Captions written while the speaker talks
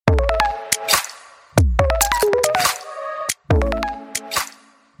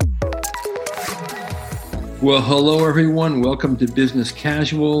Well, hello, everyone. Welcome to Business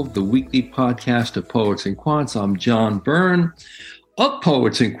Casual, the weekly podcast of Poets and Quants. I'm John Byrne of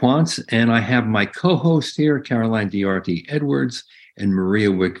Poets and Quants, and I have my co-host here, Caroline Diarte Edwards and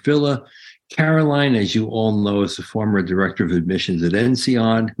Maria Wick-Villa. Caroline, as you all know, is the former director of admissions at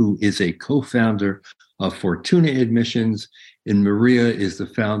Ension, who is a co-founder of Fortuna Admissions, and Maria is the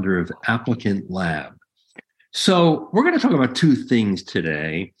founder of Applicant Lab. So we're going to talk about two things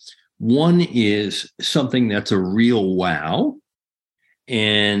today. One is something that's a real wow,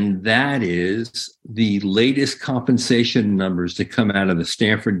 and that is the latest compensation numbers that come out of the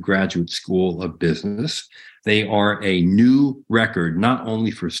Stanford Graduate School of Business. They are a new record, not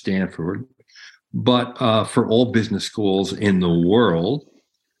only for Stanford, but for all business schools in the world.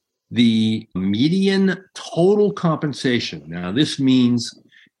 The median total compensation, now this means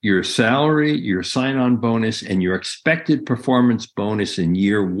your salary, your sign-on bonus, and your expected performance bonus in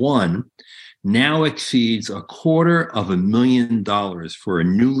year one now exceeds $250,000 for a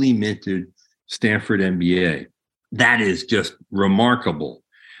newly minted Stanford MBA. That is just remarkable.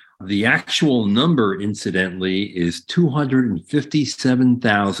 The actual number, incidentally, is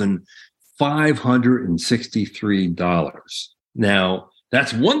 $257,563. Now,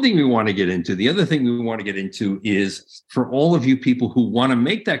 that's one thing we want to get into. The other thing we want to get into is for all of you people who want to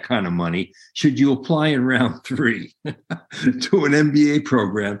make that kind of money, should you apply in round three to an MBA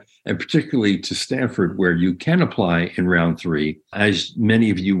program, and particularly to Stanford, where you can apply in round three? As many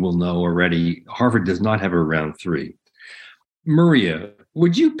of you will know already, Harvard does not have a round three. Maria,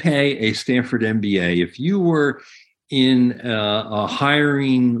 would you pay a Stanford MBA if you were in a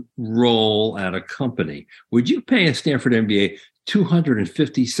hiring role at a company? Would you pay a Stanford MBA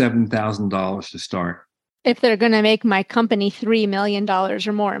 $257,000 to start? If they're going to make my company $3 million or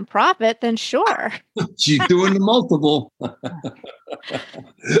more in profit, then sure. She's doing the multiple.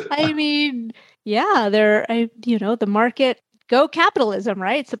 I mean, yeah, the market, go capitalism,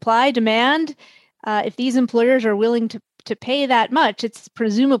 right? Supply, demand. If these employers are willing to pay that much, it's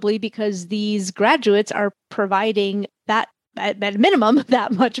presumably because these graduates are providing that, at minimum,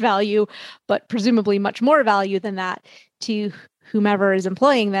 that much value, but presumably much more value than that to whomever is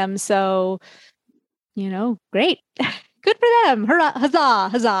employing them. So, great. Good for them. Hurrah, huzzah,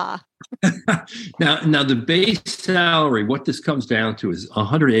 huzzah. Now the base salary, what this comes down to is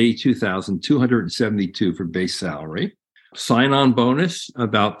 $182,272 for base salary. Sign-on bonus,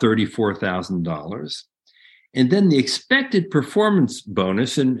 about $34,000. And then the expected performance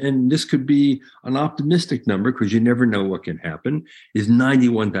bonus, and this could be an optimistic number because you never know what can happen, is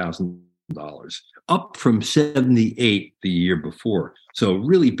 $91,000, up from $78,000 the year before. So a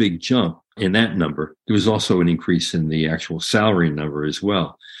really big jump in that number. There was also an increase in the actual salary number as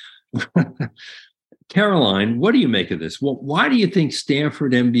well. Caroline, what do you make of this? Well, why do you think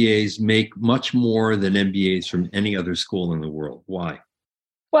Stanford MBAs make much more than MBAs from any other school in the world? Why?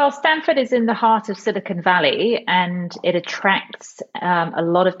 Well, Stanford is in the heart of Silicon Valley, and it attracts a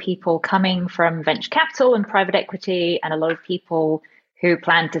lot of people coming from venture capital and private equity, and a lot of people who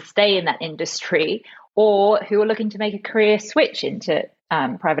plan to stay in that industry or who are looking to make a career switch into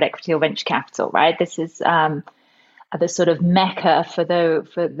private equity or venture capital, right? This is the sort of mecca for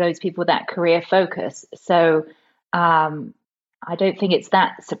those people with that career focus. So I don't think it's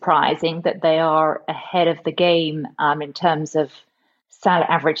that surprising that they are ahead of the game in terms of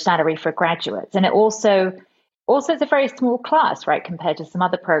average salary for graduates. And it also is a very small class, right, compared to some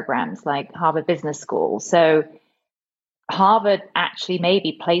other programs like Harvard Business School. So Harvard actually may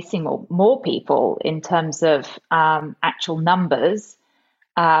be placing more people in terms of actual numbers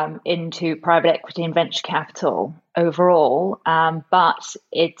into private equity and venture capital overall, but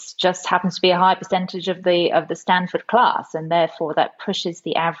it just happens to be a high percentage of the Stanford class, and therefore that pushes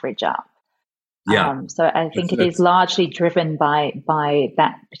the average up. Yeah. So I think it is largely driven by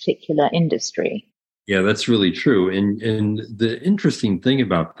that particular industry. Yeah, that's really true. And the interesting thing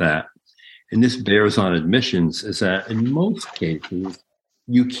about that, and this bears on admissions, is that in most cases,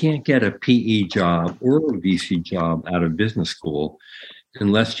 you can't get a PE job or a VC job out of business school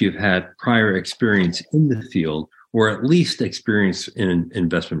unless you've had prior experience in the field or at least experience in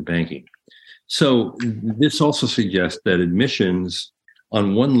investment banking. So this also suggests that admissions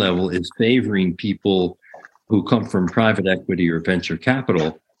on one level is favoring people who come from private equity or venture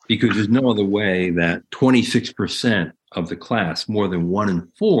capital, because there's no other way that 26% of the class, more than 1 in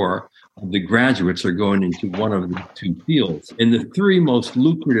 4 of the graduates, are going into one of the two fields. And the three most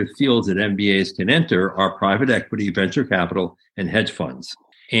lucrative fields that MBAs can enter are private equity, venture capital, and hedge funds.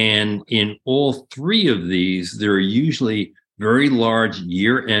 And in all three of these, there are usually very large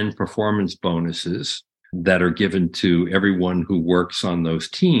year-end performance bonuses that are given to everyone who works on those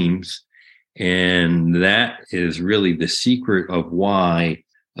teams. And that is really the secret of why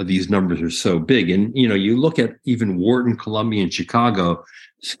these numbers are so big. And, you look at even Wharton, Columbia, and Chicago,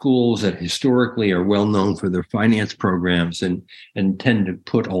 schools that historically are well known for their finance programs and tend to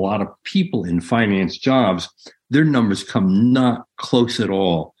put a lot of people in finance jobs, their numbers come not close at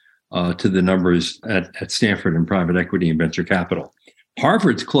all to the numbers at Stanford in private equity and venture capital.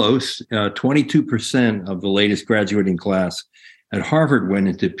 Harvard's close. 22% of the latest graduating class at Harvard went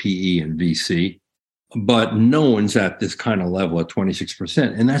into PE and VC, but no one's at this kind of level at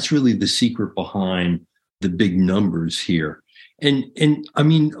 26%. And that's really the secret behind the big numbers here. And I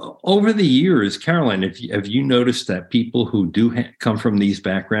mean, over the years, Caroline, have you noticed that people who do come from these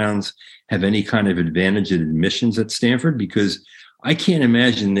backgrounds have any kind of advantage in admissions at Stanford? Because I can't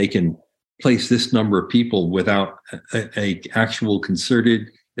imagine they can place this number of people without a actual concerted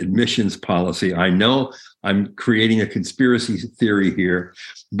admissions policy. I know I'm creating a conspiracy theory here,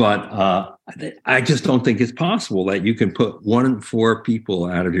 but I just don't think it's possible that you can put 1 in 4 people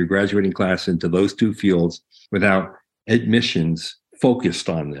out of your graduating class into those two fields without admissions focused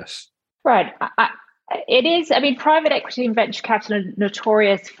on this. Right. It is. I mean, private equity and venture capital are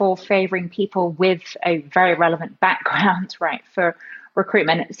notorious for favoring people with a very relevant background, right, for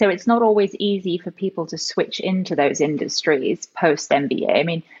recruitment. So it's not always easy for people to switch into those industries post MBA. I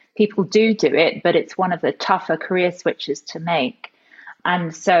mean, people do it, but it's one of the tougher career switches to make.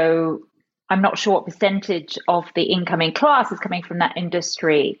 And so I'm not sure what percentage of the incoming class is coming from that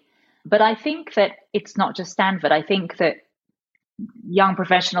industry. But I think that it's not just Stanford. I think that young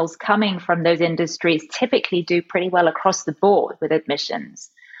professionals coming from those industries typically do pretty well across the board with admissions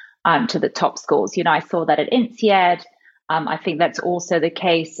to the top schools. I saw that at INSEAD. I think that's also the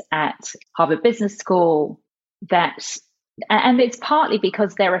case at Harvard Business School. And it's partly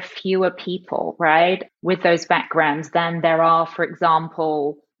because there are fewer people, right, with those backgrounds than there are, for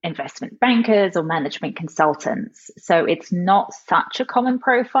example, investment bankers or management consultants. So it's not such a common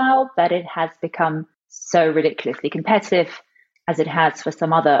profile that it has become so ridiculously competitive as it has for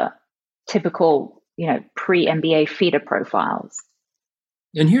some other typical, pre-MBA feeder profiles.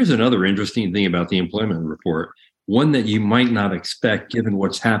 And here's another interesting thing about the employment report, one that you might not expect given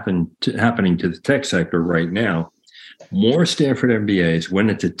what's happening to the tech sector right now. More Stanford MBAs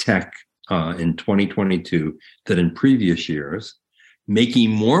went into tech in 2022 than in previous years, making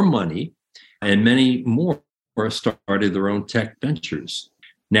more money, and many more started their own tech ventures.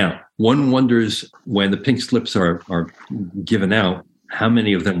 Now, one wonders when the pink slips are given out, how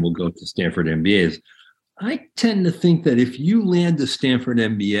many of them will go to Stanford MBAs? I tend to think that if you land a Stanford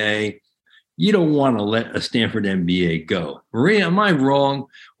MBA, you don't want to let a Stanford MBA go. Maria, am I wrong?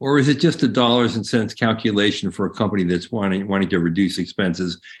 Or is it just a dollars and cents calculation for a company that's wanting to reduce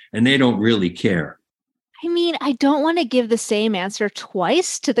expenses and they don't really care? I mean, I don't want to give the same answer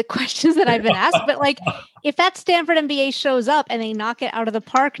twice to the questions that I've been asked, but if that Stanford MBA shows up and they knock it out of the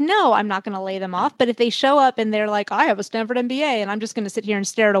park, no, I'm not going to lay them off. But if they show up and they're like, I have a Stanford MBA and I'm just going to sit here and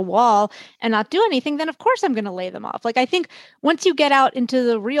stare at a wall and not do anything, then of course I'm going to lay them off. I think once you get out into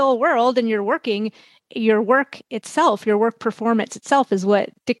the real world and you're working, your work itself, your work performance itself is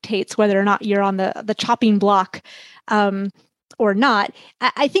what dictates whether or not you're on the chopping block or not.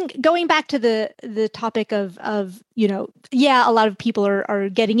 I think going back to the topic of a lot of people are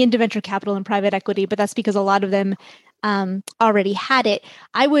getting into venture capital and private equity, but that's because a lot of them already had it.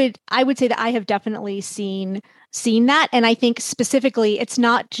 I would say that I have definitely seen that. And I think specifically, it's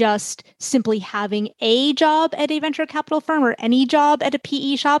not just simply having a job at a venture capital firm or any job at a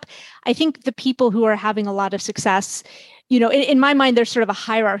PE shop. I think the people who are having a lot of success, in my mind, there's sort of a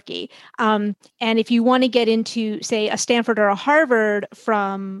hierarchy. And if you want to get into, say, a Stanford or a Harvard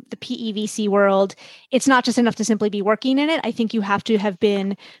from the PE VC world, it's not just enough to simply be working in it. I think you have to have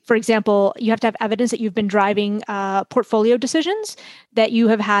been, for example, you have to have evidence that you've been driving portfolio decisions, that you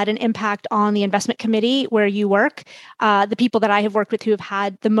have had an impact on the investment committee where you work. The people that I have worked with who have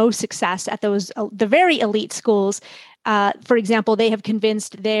had the most success at those, the very elite schools, for example, they have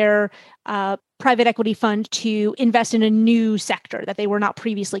convinced their private equity fund to invest in a new sector that they were not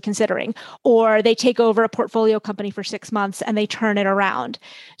previously considering, or they take over a portfolio company for 6 months and they turn it around.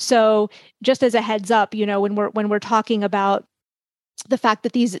 So just as a heads up, when we're talking about the fact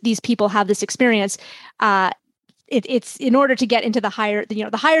that these people have this experience, it's in order to get into the higher, the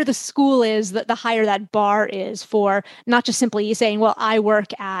higher the school is, the higher that bar is for not just simply saying, well, I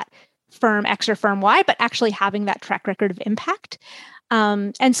work at firm X or firm Y, but actually having that track record of impact.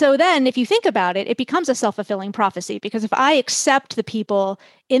 And so then if you think about it, it becomes a self-fulfilling prophecy, because if I accept the people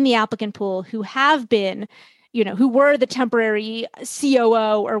in the applicant pool who have been, who were the temporary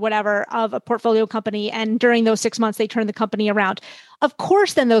COO or whatever of a portfolio company. And during those 6 months, they turned the company around. Of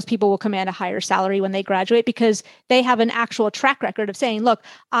course, then those people will command a higher salary when they graduate because they have an actual track record of saying, look,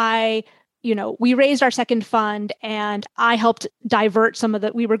 we raised our second fund and I helped divert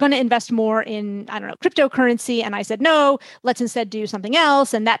we were going to invest more in, cryptocurrency. And I said, no, let's instead do something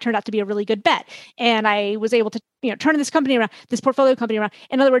else. And that turned out to be a really good bet. And I was able to, turn this company around, this portfolio company around.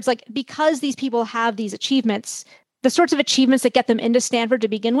 In other words, because these people have these achievements, the sorts of achievements that get them into Stanford to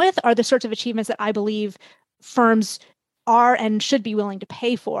begin with are the sorts of achievements that I believe firms are and should be willing to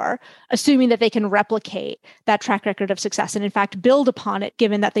pay for, assuming that they can replicate that track record of success and in fact build upon it,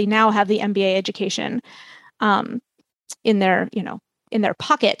 given that they now have the MBA education in their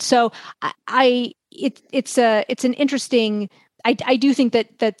pocket. So it's an interesting. I do think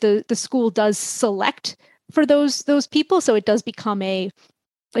that the school does select for those people, so it does become a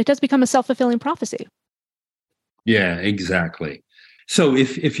self-fulfilling prophecy. Yeah, exactly. So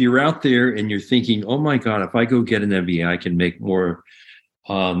if you're out there and you're thinking, oh my God, if I go get an MBA, I can make more,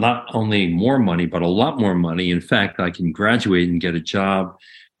 not only more money, but a lot more money. In fact, I can graduate and get a job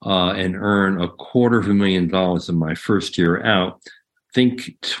and earn $250,000 in my first year out.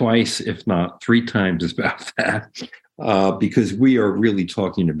 Think twice, if not three times about that, because we are really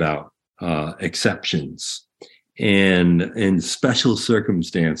talking about exceptions and special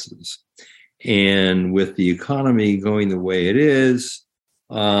circumstances. And with the economy going the way it is,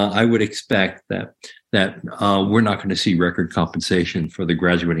 I would expect that we're not going to see record compensation for the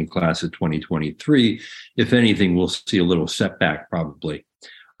graduating class of 2023. If anything, we'll see a little setback probably.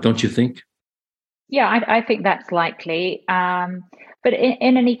 Don't you think? Yeah, I think that's likely. But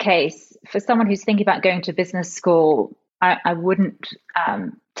in any case, for someone who's thinking about going to business school, I wouldn't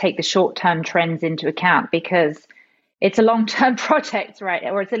take the short-term trends into account because it's a long-term project, right?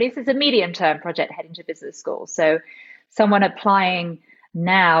 Or at least it's a medium-term project heading to business school. So someone applying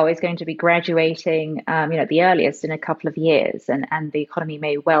now is going to be graduating, at the earliest in a couple of years, and the economy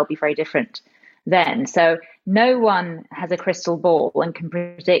may well be very different then. So no one has a crystal ball and can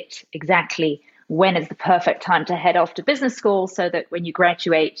predict exactly when is the perfect time to head off to business school so that when you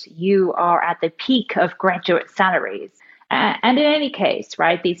graduate, you are at the peak of graduate salaries. And in any case,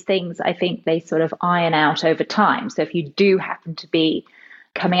 right, these things, I think they sort of iron out over time. So if you do happen to be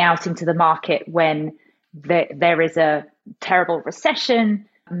coming out into the market when there is a terrible recession,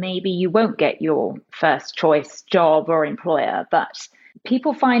 maybe you won't get your first choice job or employer, but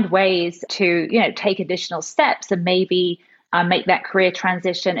people find ways to, take additional steps and maybe make that career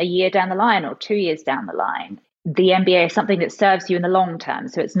transition a year down the line or 2 years down the line. The MBA is something that serves you in the long term.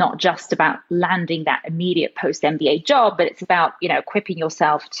 So it's not just about landing that immediate post-MBA job, but it's about, equipping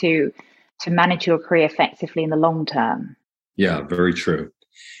yourself to manage your career effectively in the long term. Yeah, very true.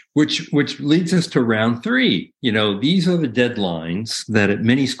 Which leads us to round three. These are the deadlines that at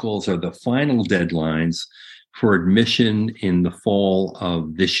many schools are the final deadlines for admission in the fall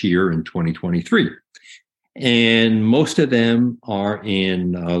of this year in 2023. And most of them are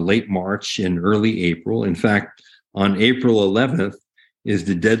in late March and early April. In fact, on April 11th is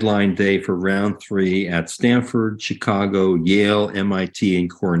the deadline day for round three at Stanford, Chicago, Yale, MIT, and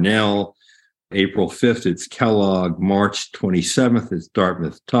Cornell. April 5th, it's Kellogg. March 27th, it's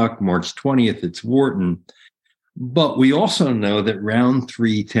Dartmouth Tuck. March 20th, it's Wharton. But we also know that round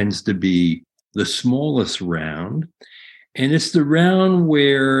three tends to be the smallest round. And it's the round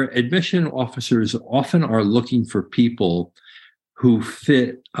where admission officers often are looking for people who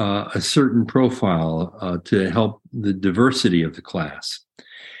fit a certain profile to help the diversity of the class.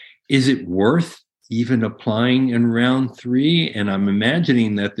 Is it worth even applying in round three? And I'm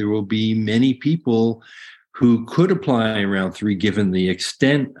imagining that there will be many people who could apply in round three, given the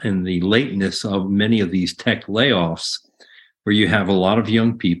extent and the lateness of many of these tech layoffs, where you have a lot of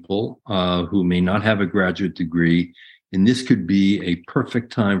young people who may not have a graduate degree. And this could be a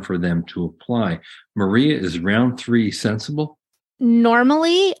perfect time for them to apply. Maria, is round three sensible?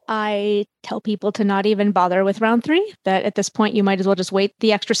 Normally, I tell people to not even bother with round three, that at this point, you might as well just wait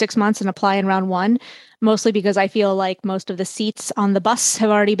the extra 6 months and apply in round one, mostly because I feel like most of the seats on the bus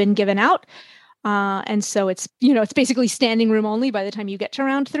have already been given out. And so it's basically standing room only by the time you get to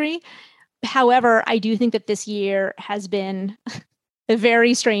round three. However, I do think that this year has been a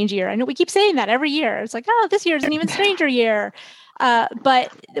very strange year. I know we keep saying that every year. It's like, oh, this year is an even stranger year.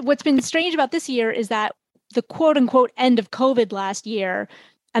 But what's been strange about this year is that the quote unquote end of COVID last year,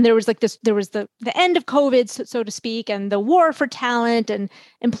 and there was the end of COVID, so to speak, and the war for talent, and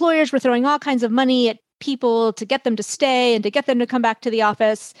employers were throwing all kinds of money at people to get them to stay and to get them to come back to the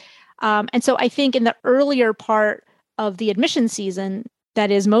office. And so I think in the earlier part of the admission season,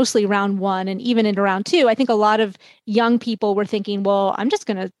 that is mostly round one and even into round two, I think a lot of young people were thinking, well, I'm just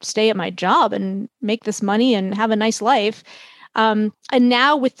going to stay at my job and make this money and have a nice life. And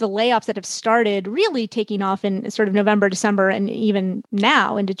now with the layoffs that have started really taking off in sort of November, December, and even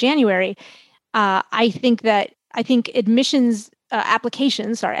now into January, I think applications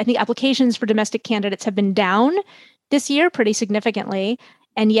for domestic candidates have been down this year pretty significantly.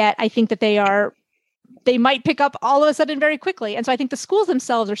 And yet I think that they might pick up all of a sudden very quickly. And so I think the schools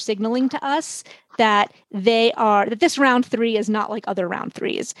themselves are signaling to us that that this round three is not like other round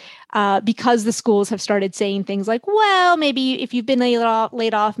threes, because the schools have started saying things like, well, maybe if you've been laid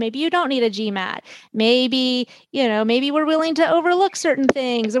off, maybe you don't need a GMAT. Maybe we're willing to overlook certain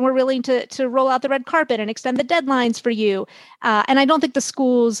things and we're willing to roll out the red carpet and extend the deadlines for you. And I don't think the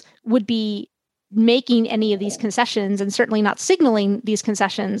schools would be making any of these concessions, and certainly not signaling these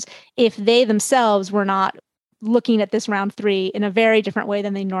concessions, if they themselves were not looking at this round three in a very different way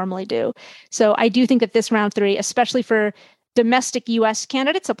than they normally do. So I do think that this round three, especially for domestic U.S.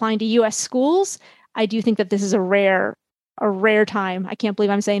 candidates applying to U.S. schools, I do think that this is a rare time. I can't believe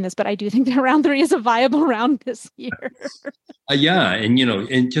I'm saying this, but I do think that round three is a viable round this year. Yeah. And,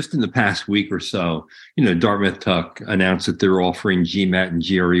 and just in the past week or so, Dartmouth Tuck announced that they're offering GMAT and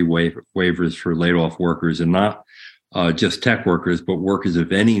GRE waivers for laid off workers, and not just tech workers, but workers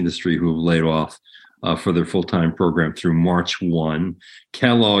of any industry who have laid off for their full-time program through March 1.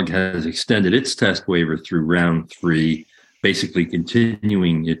 Kellogg has extended its test waiver through round 3, basically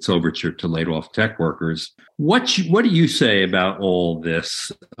continuing its overture to laid off tech workers. What do you say about all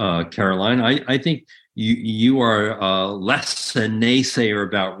this, Caroline? I think you are less a naysayer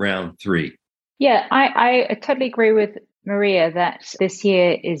about round 3. Yeah, I totally agree with Maria that this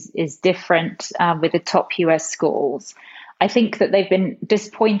year is different with the top US schools. I think that they've been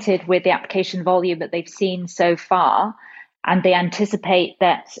disappointed with the application volume that they've seen so far, and they anticipate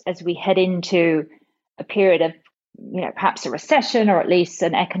that as we head into a period of perhaps a recession, or at least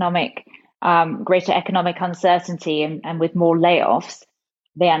an greater economic uncertainty and with more layoffs,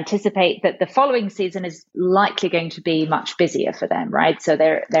 they anticipate that the following season is likely going to be much busier for them, right? So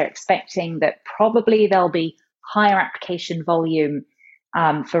they're expecting that probably there'll be higher application volume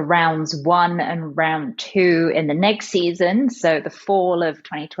for rounds 1 and round 2 in the next season, so the fall of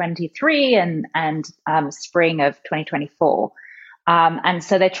 2023 and spring of 2024. And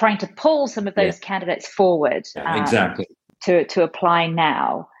so they're trying to pull some of those candidates forward exactly to apply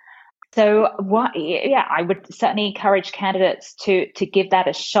now. So I would certainly encourage candidates to give that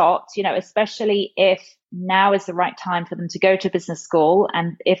a shot, especially if now is the right time for them to go to business school.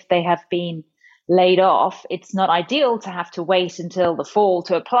 And if they have been laid off, it's not ideal to have to wait until the fall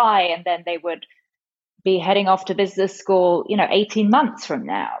to apply, and then they would be heading off to business school, 18 months from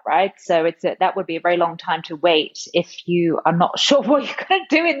now, right? So that would be a very long time to wait if you are not sure what you're going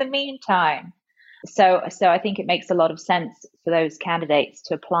to do in the meantime. So I think it makes a lot of sense for those candidates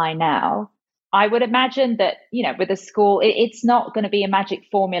to apply now. I would imagine that, with a school, it's not going to be a magic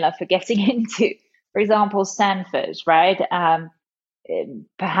formula for getting into, for example, Stanford, right?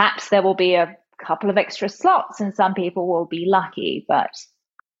 Perhaps there will be a couple of extra slots and some people will be lucky, but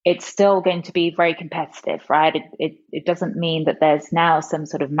it's still going to be very competitive, right? It doesn't mean that there's now some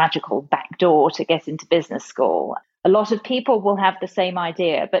sort of magical back door to get into business school. A lot of people will have the same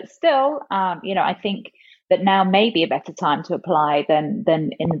idea, but still, I think that now may be a better time to apply than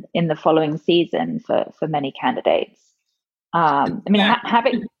in the following season for many candidates.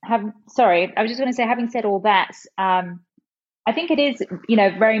 Having said all that, I think it is,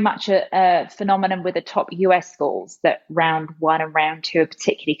 very much a phenomenon with the top US schools that round 1 and round 2 are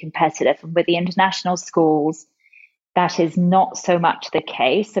particularly competitive. And with the international schools, that is not so much the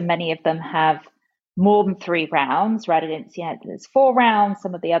case. And many of them have more than 3 rounds, right? There's 4 rounds.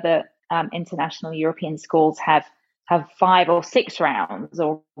 Some of the other international European schools have 5 or 6 rounds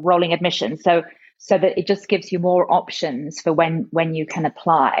or rolling admission. So that it just gives you more options for when you can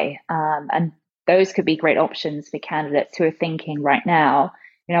apply. And those could be great options for candidates who are thinking right now,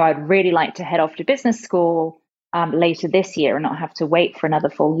 I'd really like to head off to business school later this year and not have to wait for another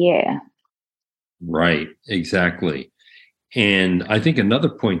full year. Right, exactly. And I think another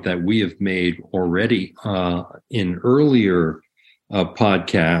point that we have made already in earlier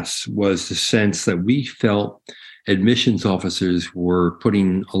podcasts was the sense that we felt admissions officers were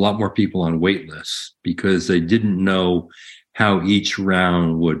putting a lot more people on wait lists because they didn't know how each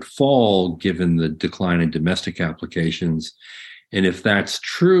round would fall given the decline in domestic applications. And if that's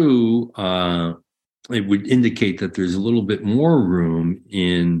true, it would indicate that there's a little bit more room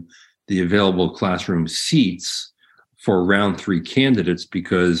in the available classroom seats for round 3 candidates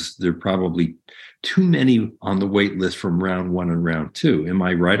because they're probably too many on the wait list from round 1 and round 2. Am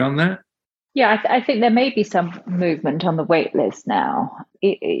I right on that? Yeah, I think there may be some movement on the wait list now.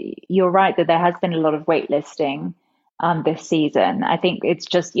 You're right that there has been a lot of waitlisting this season. I think it's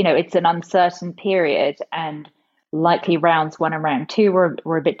just, it's an uncertain period, and likely rounds 1 and round 2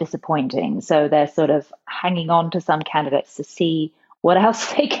 were a bit disappointing. So they're sort of hanging on to some candidates to see what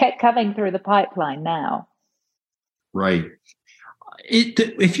else they get coming through the pipeline now. Right.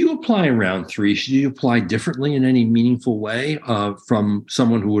 If you apply in round 3, should you apply differently in any meaningful way from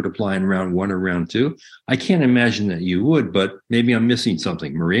someone who would apply in round 1 or round 2? I can't imagine that you would, but maybe I'm missing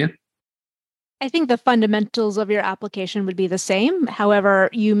something. Maria? I think the fundamentals of your application would be the same. However,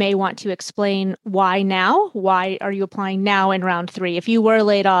 you may want to explain why now. Why are you applying now in round 3? If you were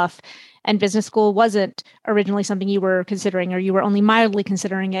laid off and business school wasn't originally something you were considering, or you were only mildly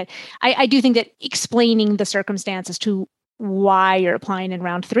considering it, I do think that explaining the circumstances to why you're applying in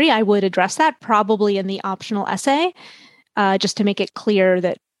round 3, I would address that probably in the optional essay, just to make it clear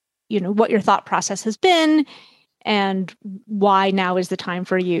that, what your thought process has been and why now is the time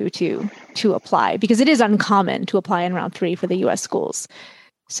for you to apply, because it is uncommon to apply in round 3 for the U.S. schools.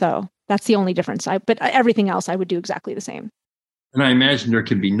 So that's the only difference. But everything else I would do exactly the same. And I imagine there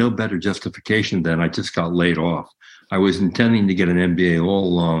can be no better justification than I just got laid off. I was intending to get an MBA all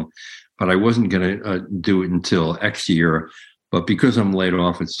along, but I wasn't going to do it until X year. But because I'm laid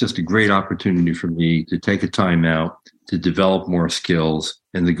off, it's just a great opportunity for me to take a time out, to develop more skills,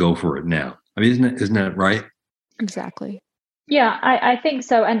 and to go for it now. I mean, isn't that right? Exactly. Yeah, I think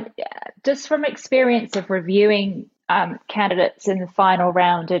so. And just from experience of reviewing candidates in the final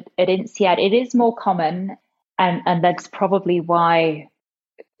round at INSEAD, it is more common. And that's probably why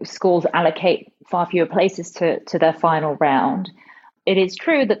schools allocate far fewer places to their final round. It is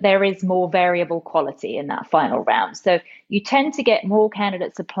true that there is more variable quality in that final round. So you tend to get more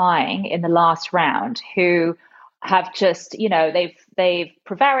candidates applying in the last round who have just, they've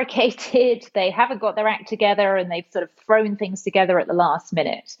prevaricated, they haven't got their act together, and they've sort of thrown things together at the last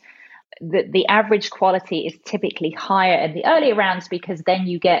minute. The average quality is typically higher in the earlier rounds, because then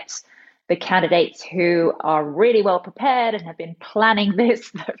you get the candidates who are really well prepared and have been planning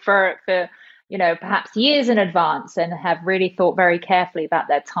this for perhaps years in advance, and have really thought very carefully about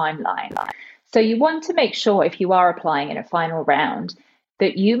their timeline. So you want to make sure, if you are applying in a final round,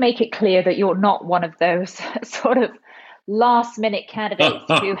 that you make it clear that you're not one of those sort of last minute candidates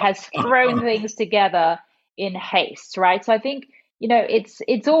who has thrown things together in haste, right? So I think,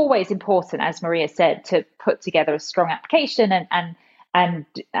 it's always important, as Maria said, to put together a strong application and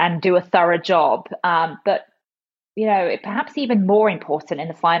do a thorough job. But perhaps even more important in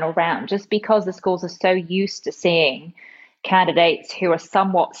the final round, just because the schools are so used to seeing candidates who are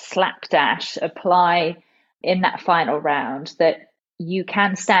somewhat slapdash apply in that final round, that you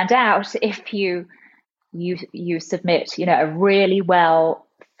can stand out if you submit, a really well,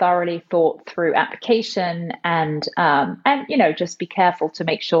 thoroughly thought through application, and just be careful to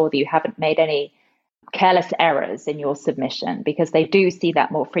make sure that you haven't made any careless errors in your submission, because they do see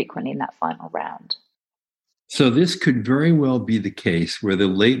that more frequently in that final round. So this could very well be the case where the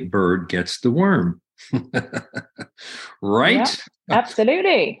late bird gets the worm. Right? Yeah,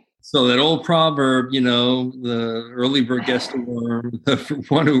 absolutely. So that old proverb, the early bird gets the worm, the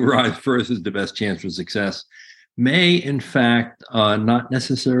one who arrives first is the best chance for success, may in fact not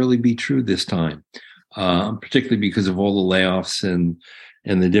necessarily be true this time, particularly because of all the layoffs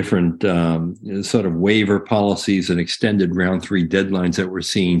and the different sort of waiver policies and extended round 3 deadlines that we're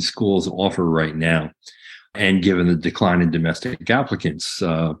seeing schools offer right now, and given the decline in domestic applicants.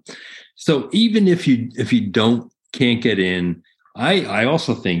 So even if you can't get in, I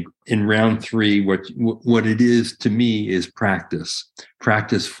also think in round 3, what it is to me is practice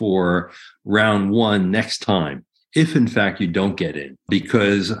for round 1 next time, if in fact you don't get in.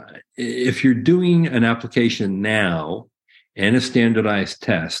 Because if you're doing an application now and a standardized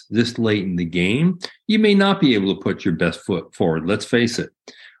test this late in the game, you may not be able to put your best foot forward, let's face it.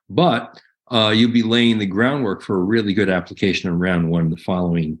 But you'll be laying the groundwork for a really good application in round 1 the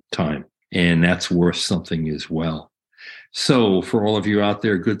following time. And that's worth something as well. So for all of you out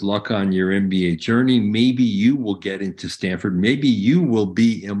there, good luck on your MBA journey. Maybe you will get into Stanford. Maybe you will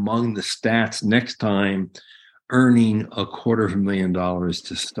be among the stats next time, earning $250,000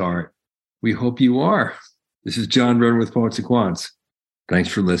 to start. We hope you are. This is John Byrne with Poets and Quants. Thanks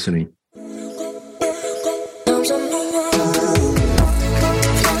for listening.